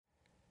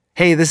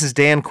Hey, this is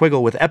Dan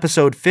Quiggle with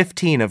episode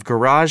 15 of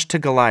Garage to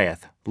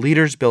Goliath,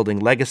 Leaders Building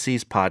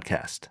Legacies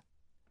podcast.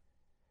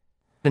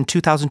 In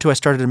 2002, I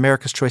started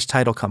America's Choice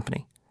Title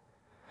Company.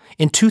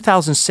 In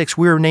 2006,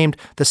 we were named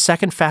the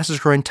second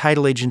fastest growing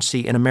title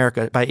agency in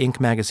America by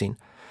Inc. magazine.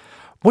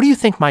 What do you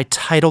think my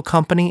title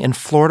company in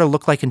Florida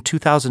looked like in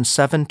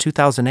 2007,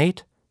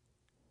 2008?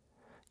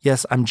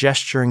 Yes, I'm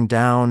gesturing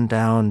down,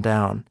 down,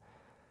 down.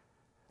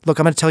 Look,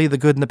 I'm going to tell you the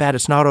good and the bad.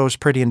 It's not always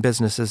pretty in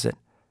business, is it?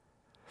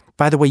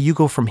 By the way, you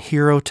go from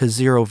hero to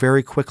zero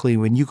very quickly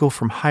when you go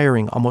from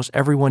hiring almost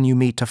everyone you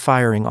meet to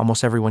firing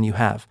almost everyone you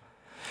have.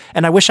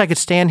 And I wish I could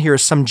stand here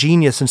as some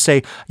genius and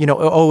say,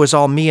 oh, it's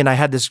all me and I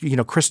had this,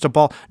 crystal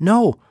ball.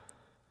 No.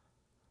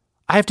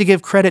 I have to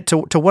give credit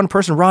to one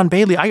person, Ron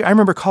Bailey. I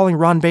remember calling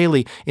Ron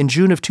Bailey in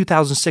June of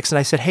 2006 and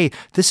I said, hey,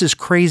 this is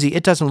crazy.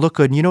 It doesn't look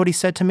good. And you know what he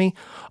said to me?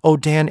 Oh,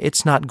 Dan,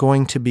 it's not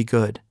going to be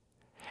good.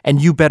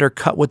 And you better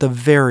cut with a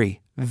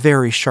very,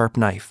 very sharp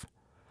knife.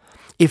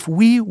 If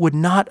we would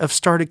not have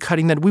started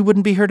cutting that, we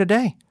wouldn't be here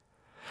today.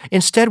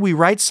 Instead, we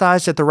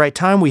right-sized at the right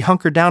time. We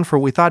hunkered down for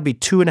what we thought would be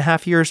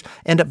 2.5 years,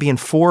 end up being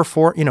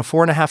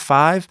 4.5,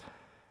 5.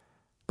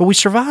 But we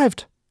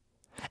survived.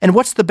 And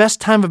what's the best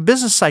time of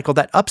business cycle?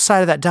 That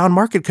upside of that down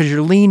market, because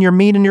you're lean, you're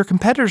mean, and your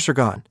competitors are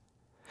gone.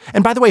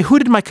 And by the way, who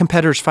did my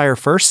competitors fire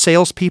first?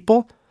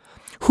 Salespeople.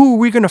 Who are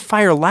we going to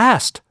fire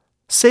last?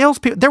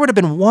 Salespeople. There would have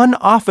been one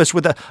office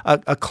with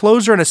a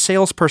closer and a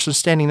salesperson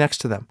standing next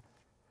to them.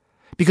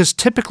 Because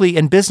typically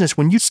in business,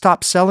 when you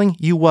stop selling,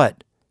 you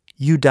what?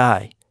 You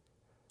die.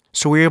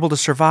 So we were able to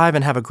survive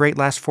and have a great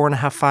last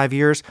 4.5, 5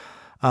 years.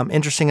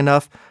 Interesting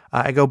enough,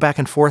 I go back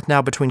and forth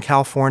now between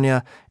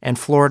California and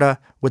Florida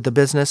with the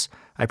business.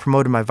 I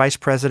promoted my vice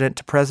president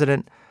to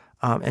president,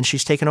 and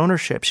she's taken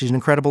ownership. She's an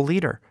incredible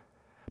leader.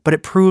 But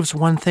it proves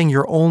one thing: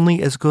 you're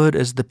only as good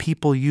as the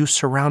people you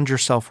surround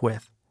yourself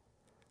with.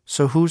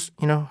 So who's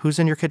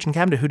in your kitchen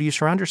cabinet? Who do you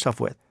surround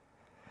yourself with?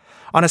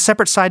 On a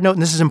separate side note,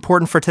 and this is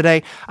important for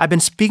today, I've been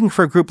speaking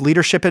for a group,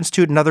 Leadership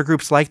Institute, and other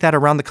groups like that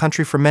around the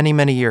country for many,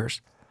 many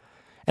years.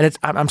 And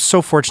I'm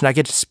so fortunate. I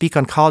get to speak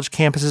on college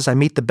campuses. I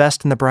meet the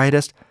best and the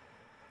brightest,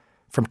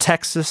 from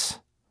Texas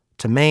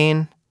to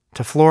Maine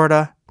to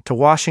Florida to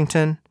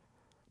Washington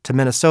to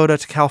Minnesota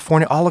to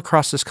California, all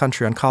across this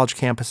country on college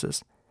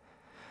campuses.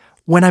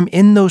 When I'm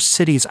in those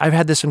cities, I've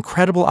had this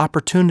incredible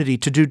opportunity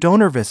to do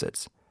donor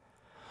visits.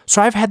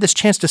 So I've had this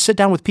chance to sit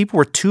down with people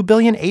who are $2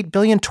 billion, $8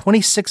 billion,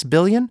 $26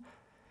 billion,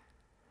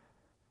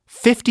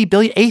 $50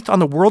 billion, eighth on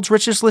the world's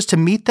richest list, to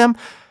meet them.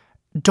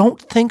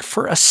 Don't think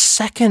for a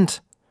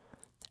second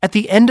at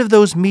the end of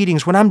those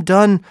meetings, when I'm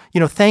done,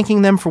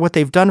 thanking them for what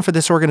they've done for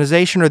this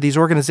organization or these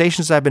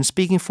organizations I've been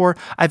speaking for,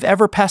 I've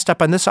ever passed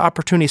up on this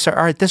opportunity to say,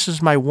 all right, this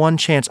is my one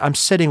chance. I'm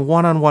sitting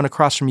one-on-one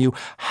across from you.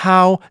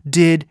 How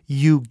did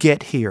you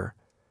get here?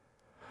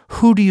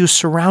 Who do you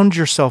surround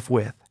yourself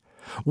with?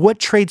 What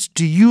traits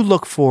do you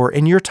look for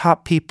in your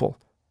top people?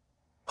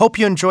 Hope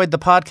you enjoyed the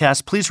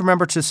podcast. Please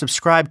remember to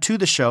subscribe to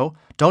the show.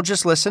 Don't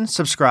just listen,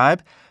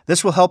 subscribe.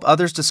 This will help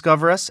others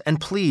discover us.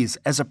 And please,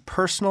 as a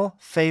personal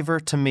favor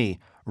to me,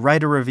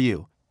 write a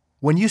review.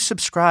 When you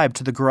subscribe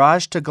to the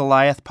Garage to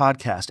Goliath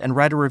podcast and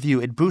write a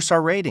review, it boosts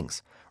our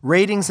ratings.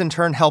 Ratings, in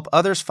turn, help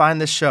others find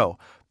this show.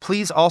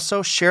 Please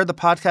also share the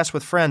podcast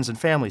with friends and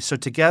family so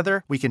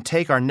together we can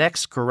take our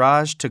next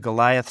Garage to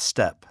Goliath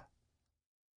step.